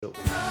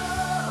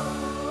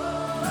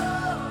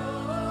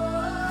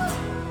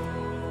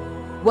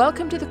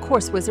Welcome to the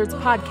Course Wizards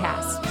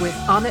podcast with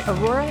Amit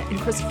Arora and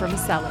Christopher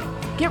Maselli.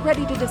 Get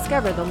ready to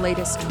discover the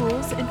latest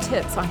tools and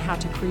tips on how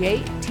to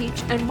create,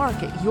 teach, and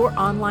market your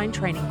online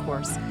training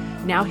course.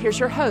 Now here's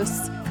your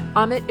hosts,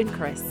 Amit and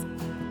Chris.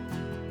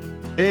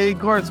 Hey,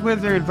 Course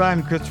Wizards,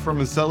 I'm Christopher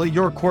Maselli,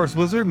 your Course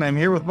Wizard, and I'm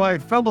here with my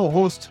fellow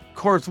host,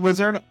 Course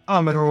Wizard,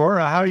 Amit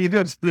Arora. How are you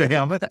doing today,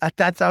 Amit?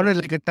 That sounded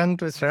like a tongue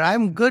twister.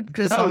 I'm good,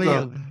 Chris. How are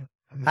you?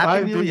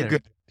 Happy New Year.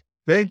 Good.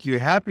 Thank you.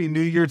 Happy New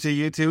Year to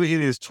you too.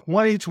 It is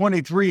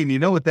 2023, and you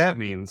know what that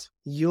means.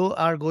 You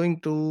are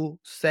going to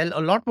sell a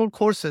lot more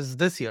courses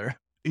this year.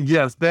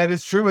 Yes, that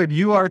is true, and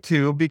you are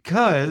too,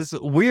 because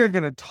we are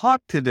going to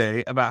talk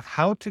today about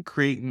how to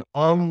create an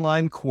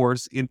online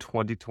course in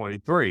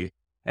 2023.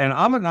 And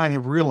Amit and I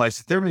have realized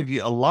that there may be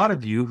a lot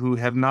of you who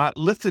have not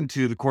listened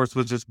to the Course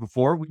Wizards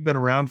before. We've been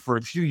around for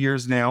a few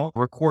years now,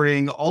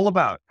 recording all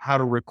about how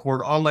to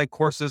record online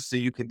courses so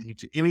you can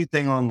teach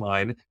anything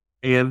online.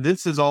 And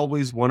this is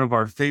always one of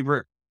our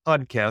favorite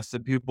podcasts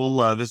that people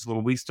love, is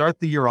when we start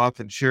the year off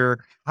and share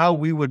how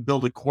we would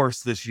build a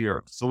course this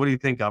year. So what do you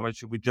think, Amit?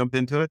 Should we jump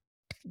into it?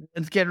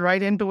 Let's get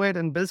right into it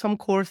and build some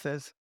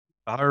courses.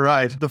 All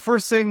right. The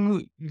first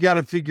thing you got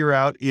to figure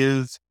out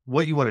is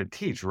what you want to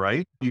teach,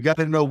 right? You got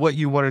to know what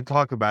you want to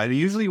talk about. And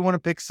usually you want to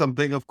pick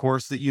something, of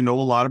course, that you know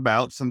a lot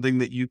about, something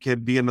that you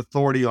can be an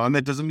authority on.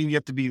 That doesn't mean you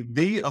have to be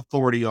the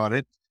authority on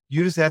it.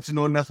 You just have to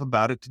know enough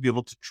about it to be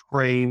able to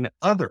train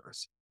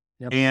others.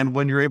 Yep. And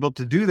when you're able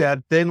to do that,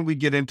 then we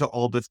get into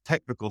all this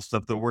technical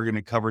stuff that we're going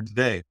to cover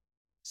today.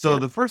 So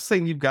The first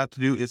thing you've got to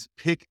do is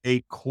pick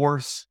a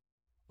course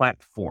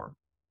platform.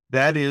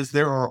 That is,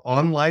 there are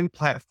online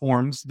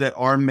platforms that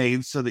are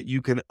made so that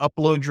you can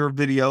upload your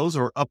videos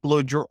or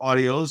upload your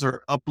audios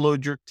or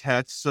upload your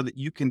texts so that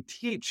you can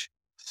teach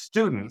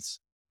students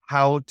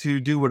how to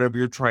do whatever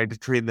you're trying to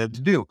train them to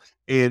do.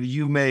 And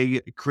you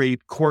may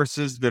create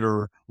courses that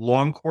are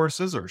long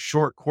courses or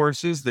short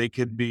courses. They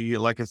could be,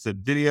 like I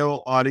said,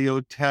 video,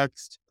 audio,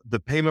 text, the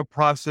payment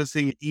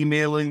processing,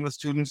 emailing the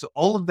students.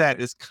 All of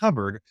that is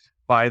covered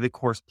by the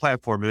course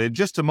platform. And in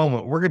just a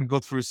moment, we're going to go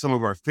through some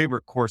of our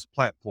favorite course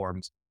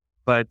platforms.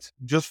 But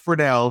just for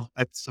now,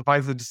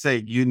 suffice it to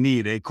say, you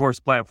need a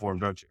course platform,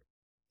 don't you?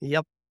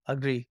 Yep.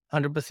 Agree.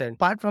 100%.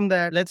 Apart from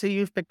that, let's say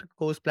you've picked a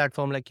course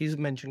platform, like you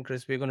mentioned,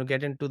 Chris. We're going to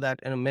get into that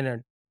in a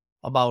minute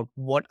about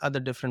what are the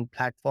different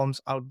platforms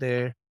out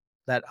there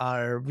that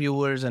our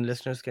viewers and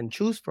listeners can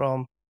choose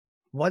from.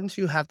 Once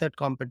you have that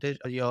competition,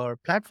 your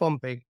platform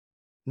pick,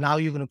 now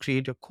you're going to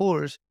create your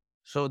course.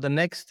 So the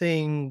next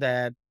thing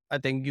that I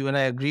think you and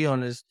I agree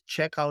on is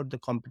check out the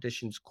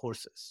competition's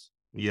courses.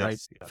 Yes,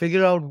 right? yes.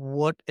 Figure out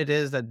what it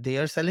is that they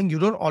are selling. You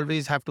don't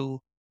always have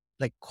to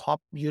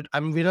copy it.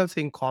 We're not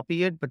saying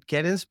copy it, but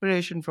get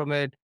inspiration from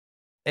it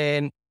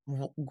and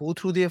go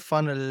through their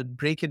funnel,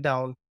 break it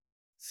down,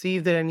 see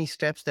if there are any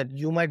steps that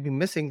you might be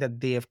missing that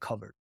they have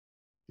covered.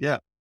 Yeah.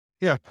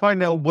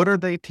 Find out what are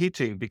they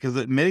teaching,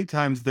 because many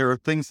times there are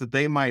things that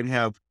they might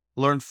have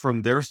learned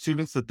from their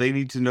students that they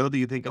need to know that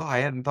you think, oh, I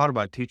hadn't thought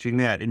about teaching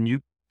that. And you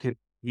can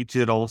teach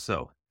it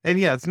also. And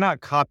yeah, it's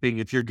not copying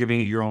if you're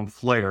giving it your own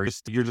flair.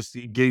 You're just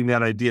getting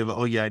that idea of,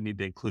 oh yeah, I need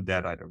to include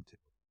that item too.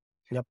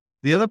 Yep.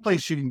 The other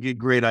place you can get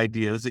great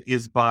ideas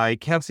is by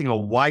casting a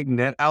wide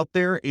net out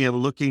there and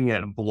looking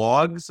at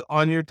blogs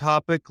on your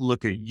topic,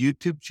 look at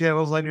YouTube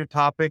channels on your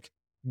topic,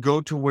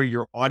 go to where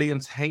your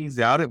audience hangs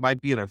out. It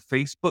might be in a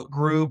Facebook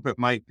group. It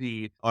might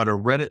be on a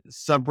Reddit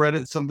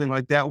subreddit, something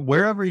like that.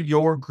 Wherever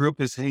your group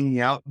is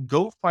hanging out,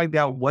 go find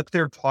out what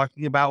they're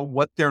talking about,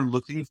 what they're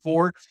looking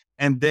for.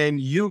 And then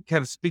you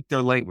kind of speak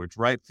their language,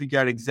 right? Figure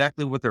out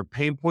exactly what their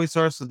pain points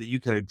are so that you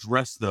can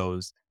address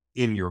those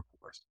in your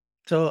course.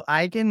 So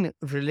I can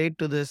relate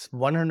to this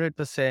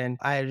 100%.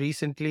 I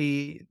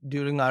recently,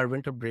 during our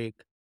winter break,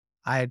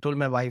 I told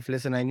my wife,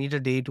 listen, I need a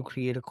day to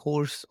create a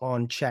course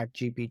on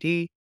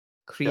ChatGPT.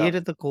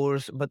 Created the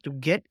course, but to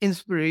get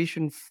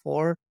inspiration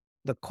for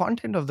the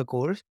content of the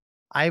course,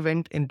 I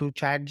went into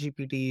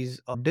ChatGPT's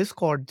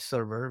Discord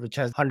server, which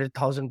has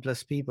 100,000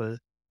 plus people,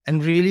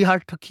 and really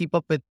hard to keep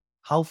up with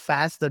how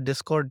fast the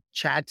Discord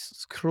chats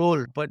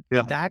scroll. But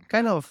that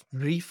kind of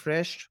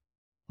refreshed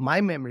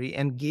my memory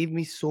and gave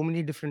me so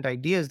many different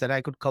ideas that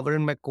I could cover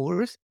in my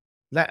course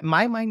that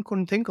my mind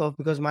couldn't think of,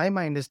 because my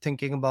mind is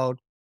thinking about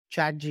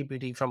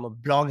ChatGPT from a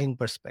blogging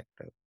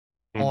perspective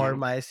or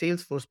my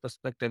Salesforce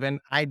perspective.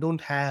 And I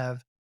don't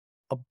have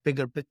a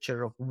bigger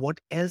picture of what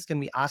else can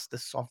we ask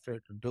this software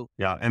to do.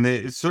 Yeah. And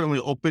it certainly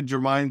opened your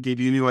mind, gave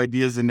you new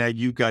ideas, and now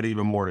you've got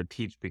even more to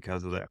teach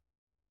because of that.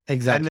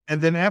 Exactly.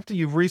 And then after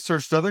you've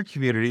researched other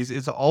communities,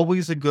 it's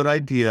always a good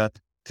idea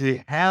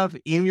to have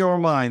in your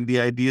mind the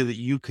idea that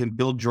you can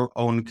build your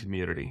own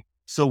community.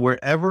 So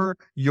wherever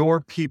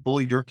your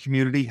people, your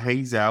community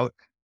hangs out,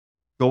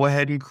 go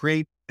ahead and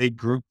create a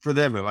group for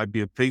them. It might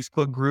be a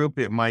Facebook group.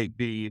 It might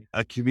be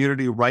a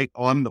community right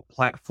on the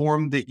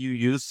platform that you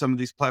use. Some of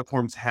these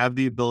platforms have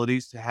the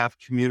abilities to have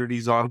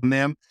communities on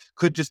them.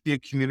 Could just be a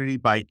community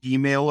by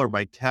email or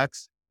by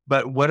text.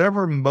 But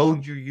whatever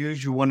mode you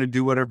use, you want to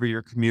do whatever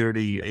your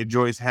community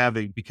enjoys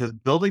having, because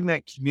building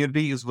that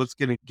community is what's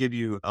going to give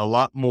you a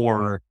lot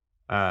more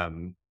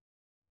um,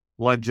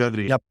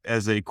 longevity Yep.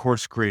 as a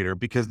course creator,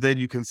 because then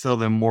you can sell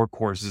them more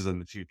courses in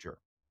the future.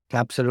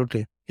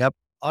 Absolutely. Yep.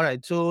 All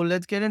right. So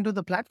let's get into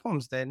the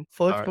platforms then.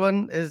 All First right.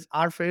 one is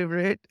our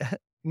favorite,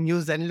 New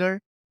Zenler,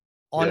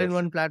 all in Yes.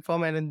 one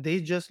platform. And then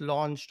they just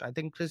launched, I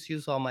think, Chris, you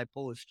saw my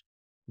post.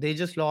 They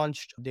just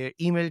launched their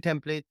email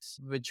templates,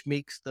 which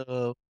makes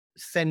the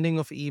sending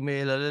of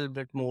email a little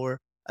bit more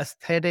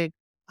aesthetic.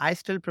 I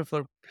still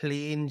prefer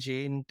plain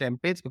Jane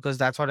templates because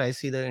that's what I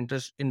see the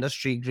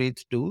industry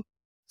grades do.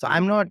 So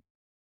I'm Mhm. not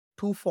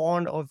too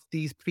fond of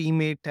these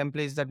pre-made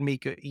templates that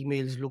make your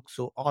emails look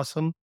so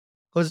awesome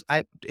because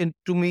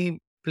to me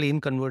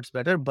plain converts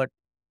better. But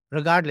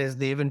regardless,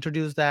 they've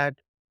introduced that.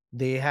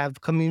 They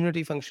have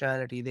community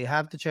functionality, they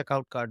have the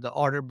checkout card, the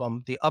order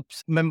bump, the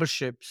ups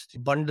memberships,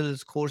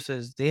 bundles,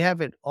 courses, they have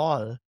it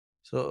all.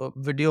 So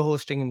video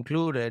hosting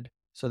included.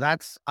 So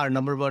that's our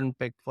number one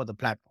pick for the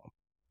platform.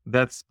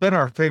 That's been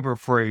our favorite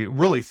for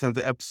really since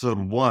episode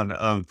 1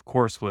 of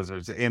Course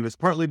Wizards. And it's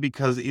partly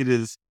because it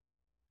is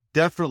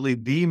definitely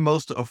the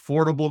most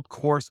affordable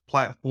course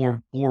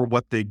platform for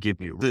what they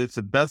give you. It's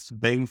the best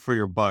bang for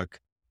your buck.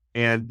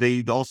 And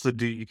they also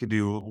you can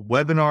do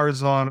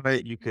webinars on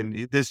it. You can,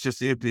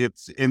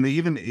 and they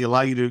even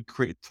allow you to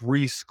create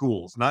 3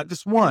 schools, not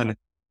just one,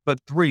 but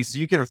 3. So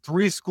you can have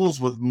 3 schools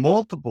with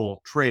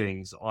multiple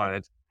trainings on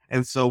it.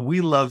 And so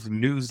we love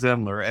New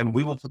Zenler, and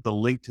we will put the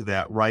link to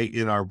that right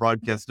in our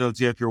broadcast notes.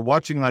 Yeah, if you're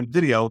watching on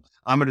video,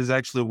 Ahmed is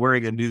actually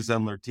wearing a New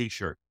Zenler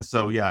t-shirt.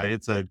 So yeah,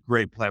 it's a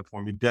great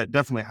platform. You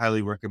definitely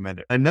highly recommend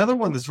it. Another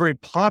one that's very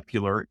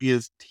popular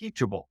is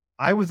Teachable.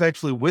 I was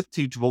actually with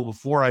Teachable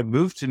before I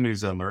moved to New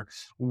Zenler.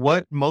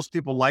 What most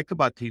people like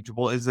about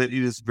Teachable is that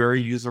it is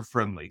very user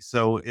friendly.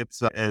 So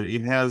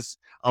it has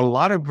a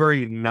lot of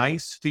very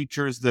nice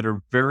features that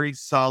are very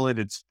solid.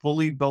 It's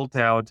fully built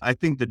out. I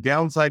think the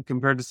downside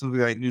compared to something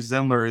like New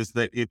Zenler is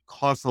that it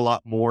costs a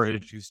lot more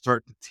as you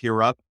start to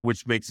tear up,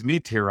 which makes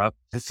me tear up.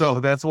 So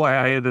that's why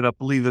I ended up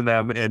leaving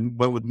them and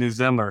went with New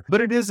Zenler.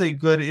 But it is a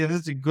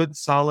good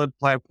solid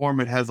platform.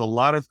 It has a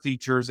lot of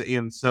features,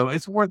 and so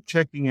it's worth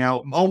checking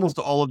out. Almost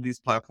all of these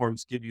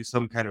platforms give you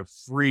some kind of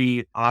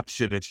free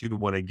option if you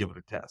want to give it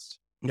a test.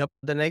 Yep.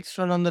 The next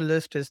one on the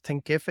list is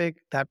Thinkific.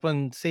 That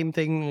one, same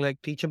thing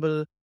like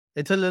Teachable.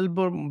 It's a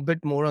little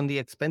bit more on the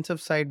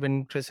expensive side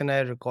when Chris and I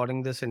are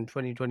recording this in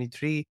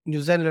 2023. New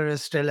Zenler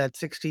is still at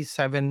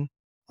 67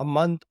 a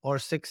month or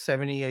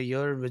 670 a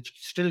year, which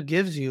still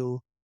gives you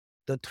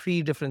the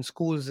 3 different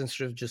schools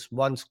instead of just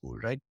one school,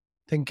 right?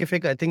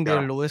 Thinkific, I think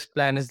their Yeah. lowest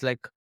plan is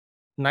like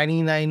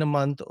 99 a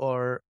month,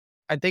 or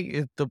I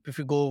think if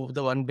you go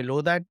the one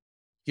below that,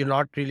 you're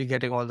not really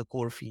getting all the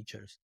core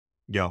features.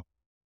 Yeah.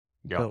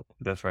 Yeah. So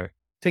That's right.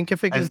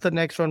 Thinkific is And the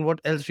next one. What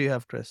else do you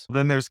have, Chris?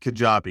 then there's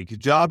Kajabi.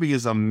 Kajabi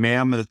is a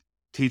mammoth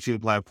teaching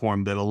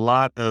platform that a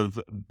lot of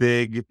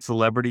big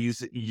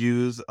celebrities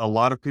use. A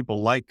lot of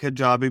people like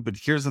Kajabi, but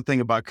here's the thing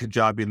about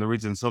Kajabi, and the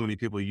reason so many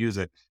people use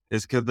it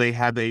is because they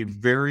have a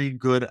very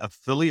good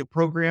affiliate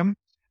program.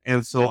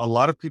 And so a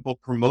lot of people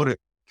promote it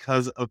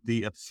because of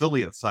the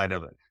affiliate side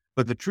of it.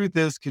 But the truth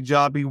is,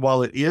 Kajabi,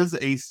 while it is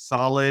a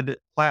solid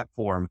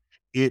platform,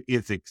 it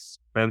is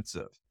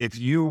expensive. If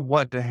you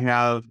want to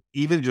have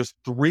even just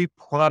 3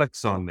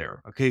 products on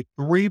there, okay,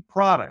 3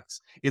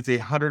 products, it's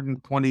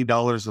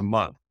 $120 a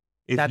month.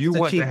 If That's you the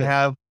want to cheapest.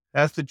 have,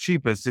 that's the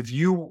cheapest. If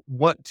you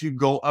want to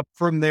go up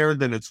from there,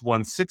 then it's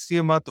 $160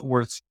 a month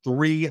or it's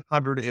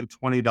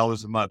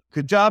 $320 a month.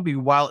 Kajabi,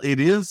 while it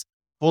is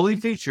fully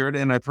featured,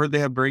 and I've heard they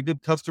have very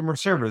good customer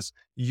service,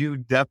 you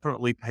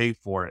definitely pay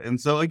for it.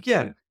 And so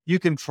again, you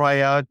can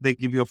try out, they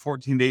give you a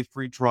 14-day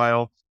free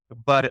trial.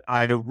 But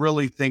I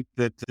really think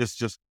that this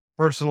just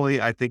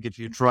personally, I think if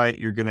you try it,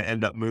 you're going to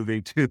end up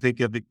moving to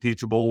Thinkific,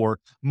 Teachable, or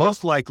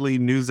most likely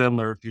New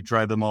Zenler if you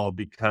try them all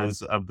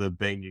because of the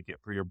bang you get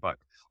for your buck.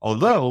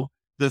 Although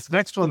this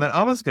next one that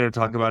I was going to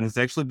talk about has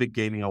actually been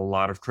gaining a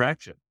lot of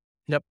traction.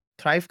 Yep.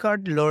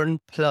 Thrivecart Learn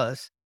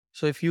Plus.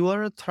 So if you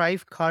are a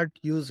Thrivecart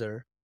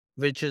user,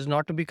 which is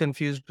not to be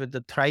confused with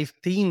the Thrive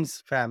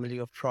Themes family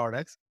of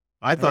products.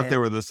 I thought they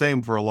And were the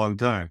same for a long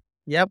time.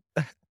 yep.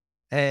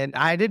 And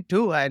I did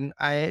too. And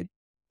I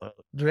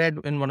read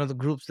in one of the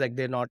groups like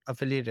they're not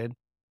affiliated,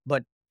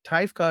 but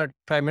Thrivecart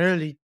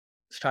primarily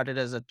started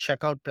as a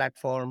checkout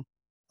platform,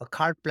 a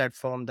cart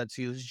platform that's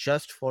used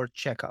just for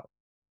checkout.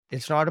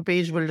 It's not a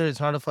page builder,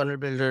 it's not a funnel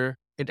builder.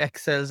 It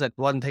excels at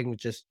one thing,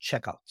 which is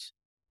checkouts.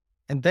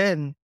 And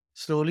then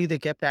slowly they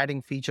kept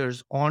adding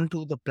features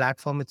onto the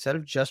platform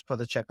itself just for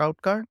the checkout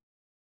cart.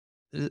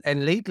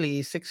 And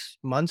lately, 6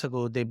 months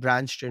ago, they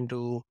branched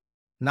into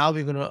now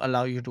we're going to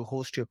allow you to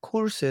host your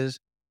courses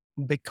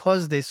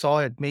because they saw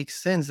it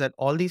makes sense that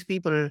all these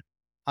people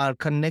are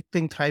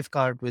connecting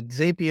Thrivecart with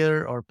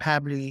Zapier or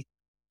Pabbly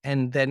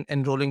and then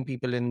enrolling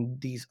people in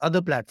these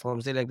other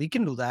platforms. They're like, we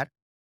can do that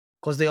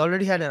because they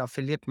already had an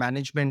affiliate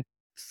management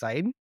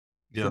side.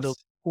 So the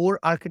Yes. core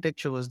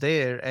architecture was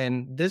there.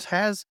 And this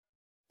has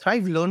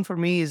Thrive Learn for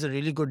me is a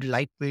really good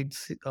lightweight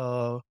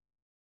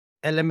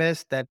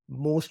LMS that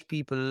most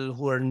people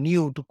who are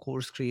new to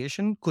course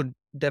creation could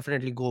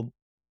definitely go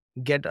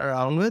get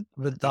around with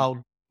without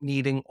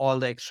needing all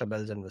the extra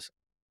bells and whistles.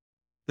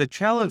 The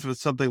challenge with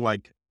something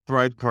like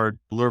ThriveCard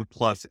Learn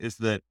Plus is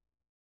that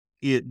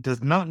it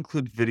does not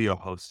include video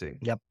hosting.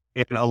 Yep.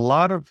 And a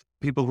lot of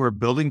people who are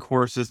building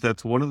courses,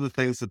 that's one of the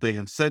things that they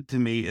have said to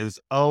me is,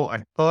 oh,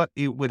 I thought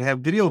it would have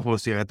video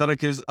hosting. I thought I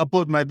could just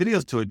upload my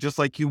videos to it, just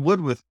like you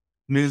would with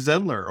New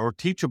Zenler or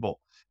Teachable.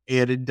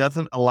 And it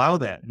doesn't allow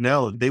that.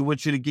 No, they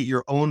want you to get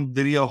your own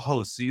video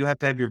host. So you have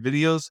to have your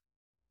videos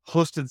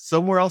hosted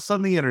somewhere else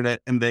on the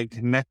internet and then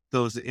connect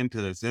those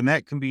into this. And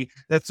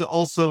that's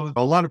also,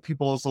 a lot of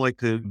people also like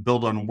to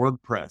build on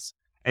WordPress.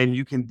 And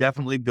you can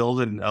definitely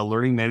build a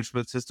learning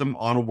management system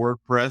on a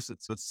WordPress.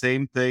 It's the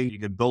same thing. You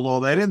can build all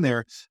that in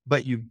there,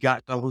 but you've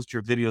got to host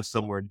your video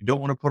somewhere. You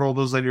don't want to put all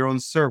those on your own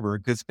server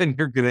because then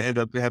you're going to end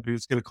up having,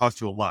 it's going to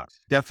cost you a lot.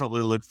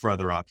 Definitely look for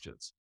other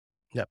options.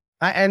 Yep.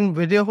 And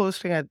video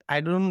hosting,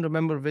 I don't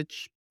remember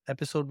which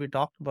episode we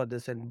talked about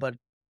this in, but,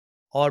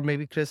 or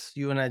maybe Chris,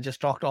 you and I just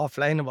talked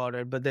offline about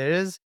it, but there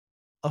is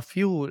a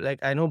few,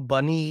 like I know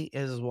Bunny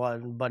is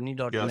one,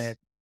 bunny.net, Yes.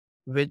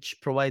 which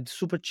provides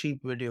super cheap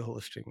video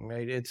hosting,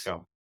 right? It's Yeah.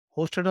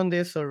 hosted on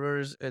their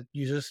servers.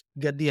 You just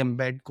get the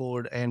embed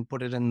code and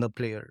put it in the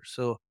player.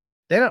 So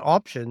there are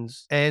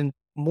options. And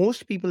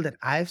most people that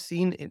I've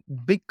seen in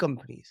big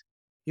companies,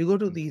 you go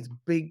to these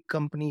big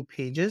company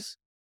pages,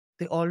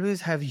 they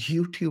always have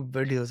YouTube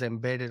videos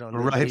embedded on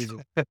their Right. pages.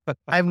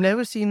 I've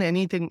never seen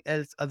anything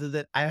else other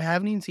than, I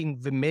haven't even seen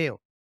Vimeo.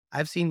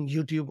 I've seen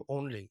YouTube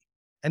only.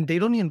 And they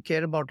don't even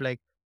care about like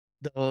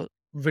the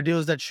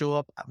videos that show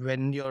up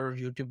when your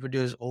YouTube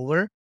video is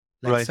over,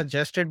 like Right.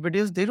 suggested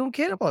videos. They don't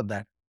care about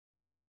that.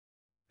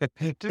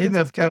 To me,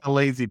 that's kind of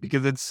lazy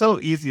because it's so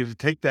easy to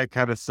take that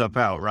kind of stuff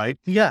out, right?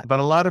 Yeah. But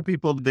a lot of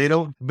people, they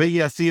don't. But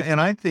yeah, see, and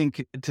I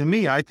think, to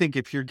me, I think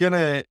if you're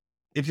gonna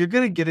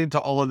get into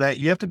all of that,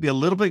 you have to be a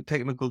little bit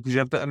technical because you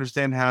have to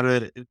understand how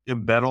to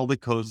embed all the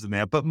codes in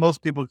that. But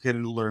most people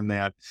can learn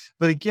that.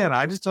 But again,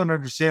 I just don't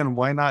understand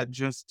why not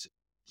just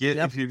get,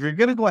 Yep. if you're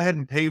going to go ahead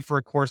and pay for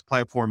a course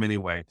platform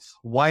anyway,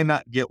 why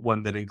not get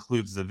one that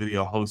includes the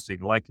video hosting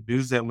like New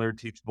Zenler,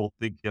 Teachable,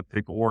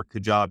 Thinkific, or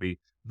Kajabi?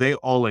 They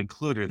all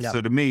include it. Yep.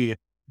 So to me,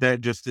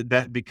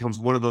 that becomes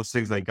one of those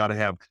things I got to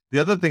have. The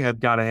other thing I've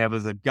got to have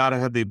is I've got to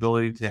have the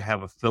ability to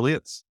have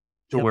affiliates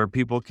to Yep. where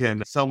people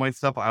can sell my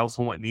stuff. I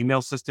also want an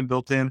email system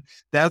built in.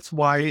 That's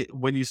why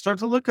when you start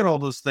to look at all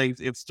those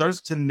things, it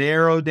starts to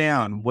narrow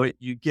down what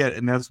you get.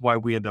 And that's why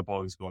we end up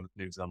always going with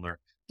New Zenler.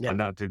 Yep.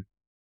 Not to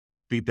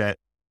beat that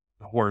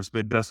horse,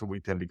 but that's what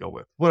we tend to go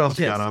with. What else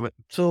you got Yes. on it?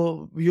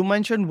 So you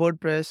mentioned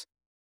WordPress.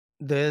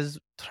 There's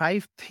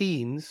Thrive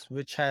Themes,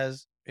 which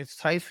has its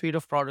Thrive suite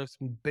of products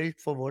built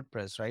for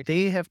WordPress, right?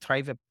 They have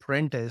Thrive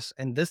Apprentice,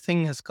 and this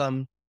thing has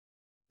come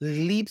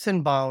leaps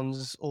and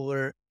bounds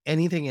over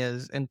anything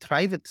else. And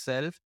Thrive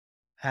itself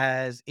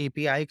has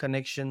API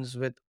connections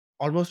with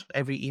almost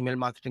every email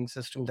marketing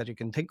system that you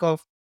can think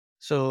of.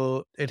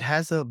 So it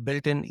has a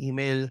built-in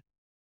email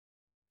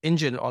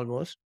engine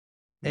almost.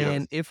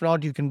 And Yes. if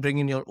not, you can bring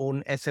in your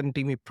own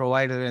SMTP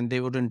provider and they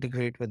would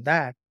integrate with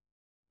that.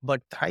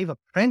 But Thrive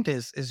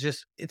Apprentice is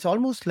just, it's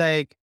almost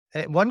like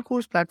one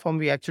course platform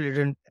we actually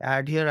didn't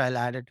add here. I'll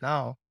add it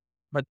now,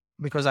 but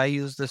because I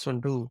use this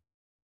one too.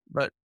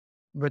 But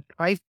with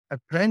Thrive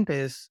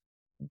Apprentice,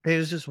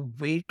 there's just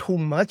way too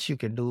much you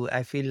can do.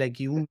 I feel like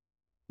you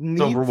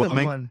need overwhelming.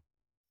 someone.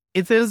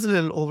 It is a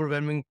little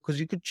overwhelming because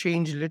you could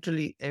change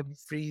literally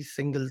every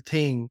single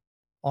thing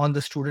on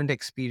the student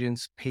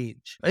experience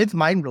page. It's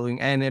mind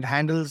blowing and it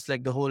handles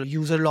like the whole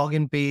user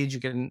login page. You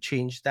can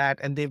change that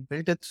and they've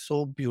built it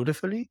so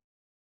beautifully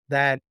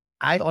that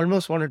I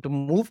almost wanted to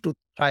move to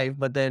Thrive,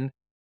 but then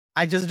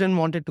I just didn't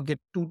want it to get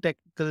too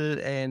technical.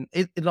 And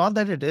not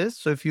that it is.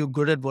 So if you're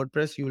good at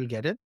WordPress, you will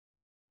get it.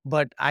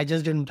 But I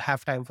just didn't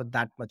have time for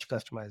that much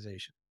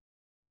customization.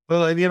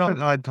 Well,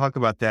 and I talk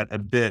about that a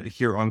bit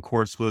here on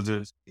Course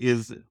Wizards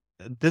is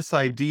this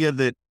idea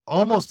that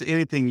almost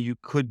anything you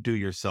could do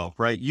yourself,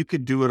 right? You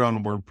could do it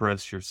on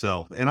WordPress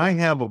yourself. And I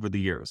have over the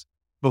years.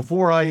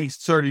 Before I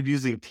started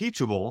using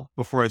Teachable,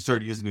 before I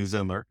started using New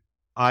Zenler,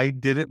 I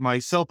did it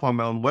myself on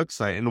my own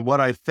website. And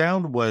what I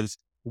found was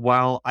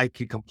while I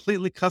could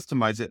completely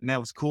customize it and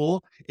that was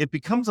cool, it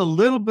becomes a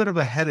little bit of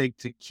a headache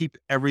to keep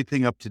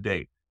everything up to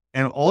date.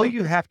 And all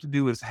you have to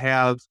do is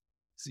have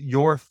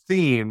your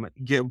theme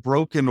get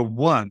broken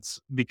once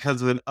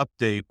because of an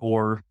update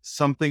or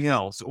something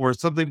else, or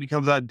something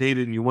becomes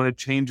outdated and you want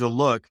to change a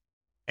look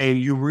and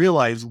you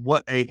realize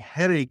what a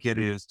headache it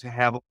is to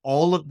have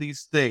all of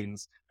these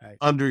things Right.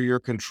 under your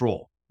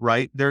control,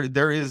 right?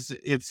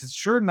 It's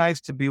sure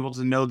nice to be able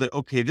to know that,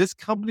 okay, this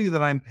company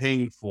that I'm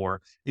paying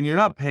for, and you're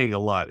not paying a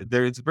lot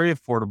there, it's very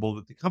affordable,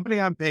 that the company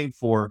I'm paying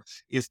for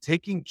is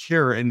taking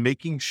care and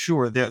making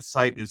sure that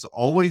site is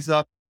always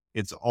up.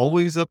 It's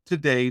always up to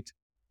date.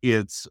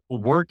 It's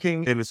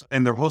working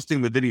and they're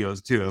hosting the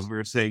videos too, as we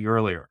were saying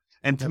earlier.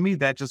 And to Yep. me,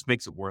 that just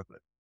makes it worth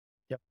it.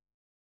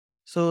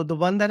 So the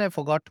one that I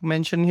forgot to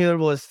mention here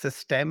was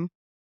System.io.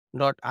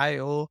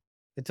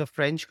 It's a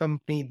French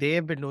company. They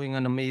have been doing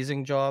an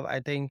amazing job.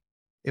 I think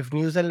if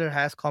New Zealand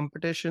has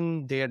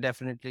competition, they are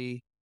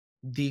definitely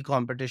the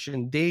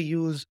competition. They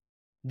use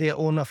their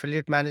own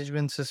affiliate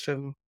management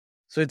system.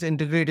 So it's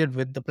integrated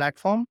with the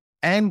platform,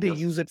 and they Yes.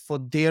 use it for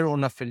their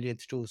own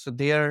affiliates too. So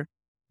they are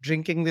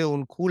drinking their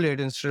own Kool-Aid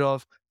instead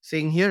of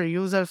saying, here,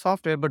 use our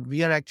software, but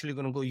we are actually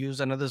going to go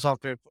use another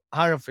software for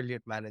our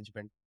affiliate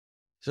management.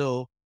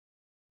 So,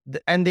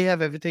 and they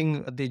have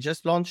everything. They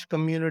just launched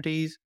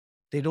communities.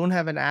 They don't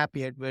have an app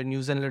yet, where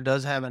Newsendler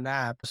does have an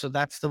app. So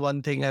that's the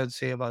one thing I would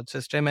say about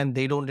System. And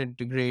they don't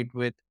integrate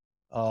with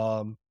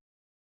um,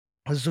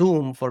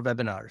 Zoom for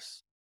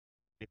webinars.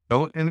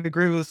 Don't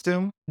integrate with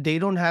Stem? They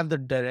don't have the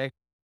direct,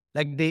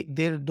 like they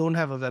don't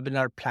have a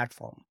webinar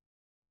platform.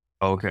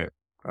 Okay.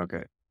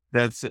 Okay.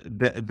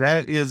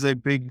 That is a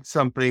big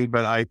something,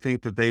 but I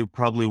think that they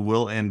probably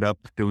will end up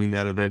doing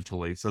that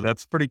eventually. So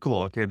that's pretty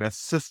cool. Okay. That's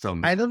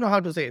System. I don't know how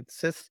to say it.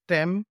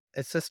 System,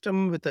 a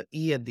system with an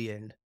E at the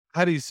end.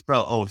 How do you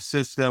spell? Oh,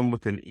 System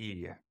with an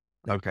E.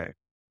 Okay.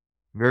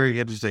 Very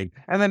interesting.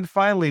 And then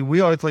finally,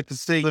 we always like to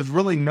say there's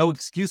really no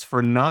excuse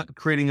for not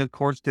creating a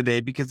course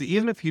today, because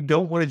even if you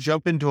don't want to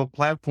jump into a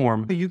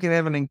platform, you can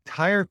have an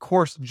entire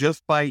course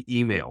just by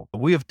email.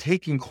 We have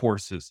taken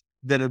courses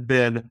that have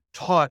been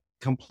taught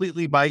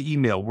completely by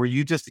email, where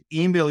you just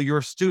email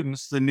your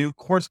students the new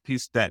course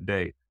piece that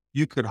day.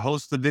 You could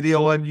host the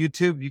video on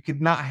YouTube. You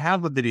could not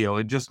have a video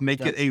and just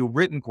make it a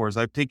written course.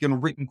 I've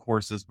taken written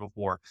courses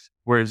before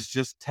where it's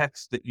just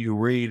text that you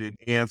read and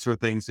answer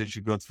things as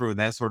you go through and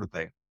that sort of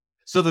thing.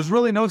 So there's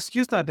really no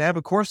excuse not to have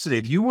a course today.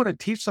 If you want to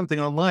teach something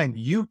online,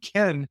 you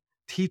can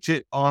teach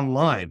it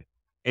online.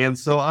 And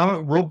so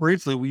real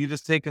briefly, will you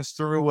just take us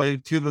through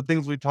to the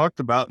things we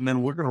talked about, and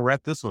then we're going to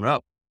wrap this one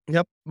up.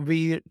 Yep.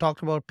 We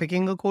talked about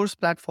picking a course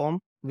platform.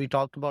 We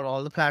talked about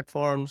all the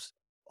platforms.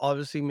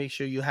 Obviously, make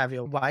sure you have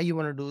your why you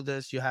want to do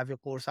this. You have your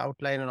course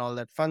outline and all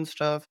that fun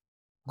stuff.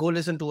 Go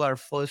listen to our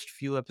first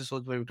few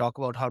episodes where we talk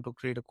about how to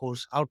create a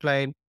course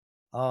outline.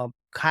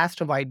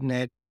 Cast a wide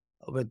net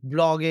with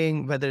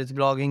blogging, whether it's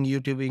blogging,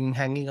 YouTubing,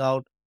 hanging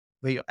out,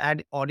 where your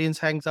audience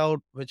hangs out,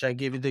 which I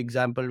gave you the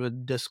example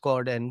with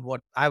Discord and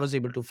what I was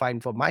able to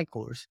find for my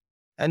course.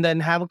 And then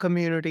have a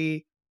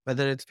community,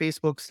 whether it's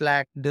Facebook,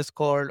 Slack,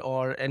 Discord,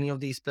 or any of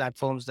these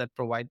platforms that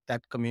provide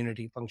that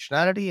community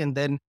functionality. And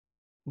then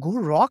go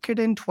rock it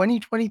in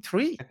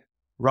 2023.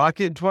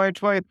 Rocket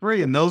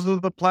 2023. And those are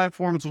the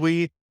platforms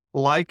we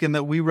like and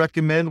that we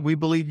recommend. We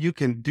believe you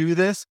can do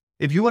this.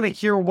 If you want to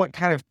hear what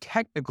kind of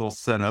technical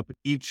setup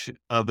each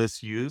of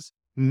us use,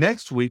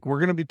 next week, we're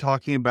going to be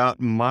talking about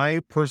my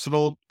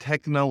personal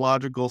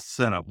technological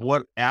setup,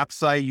 what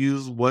apps I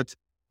use, what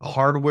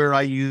hardware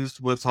I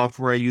use, what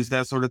software I use,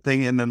 that sort of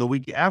thing. And then the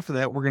week after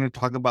that, we're going to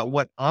talk about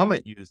what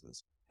Amit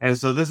uses. And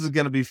so this is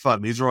going to be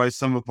fun. These are always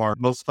some of our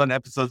most fun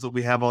episodes that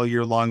we have all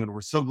year long. And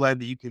we're so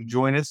glad that you can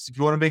join us. If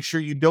you want to make sure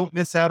you don't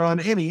miss out on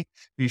any,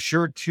 be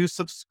sure to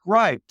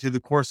subscribe to the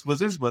Course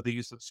Wizards, whether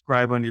you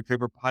subscribe on your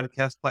favorite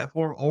podcast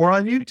platform or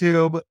on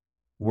YouTube.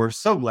 We're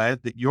so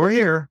glad that you're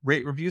here.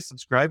 Rate, review,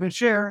 subscribe, and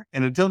share.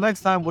 And until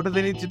next time, what do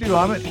they need to do,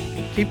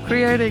 Amit? Keep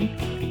creating.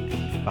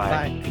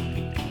 Bye.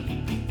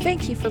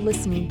 Thank you for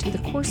listening to the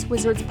Course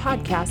Wizards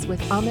podcast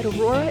with Amit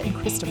Arora and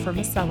Christopher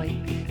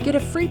Maselli. Get a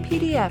free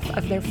PDF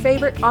of their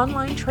favorite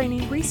online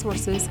training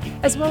resources,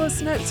 as well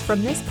as notes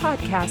from this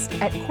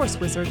podcast at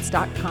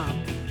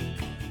coursewizards.com.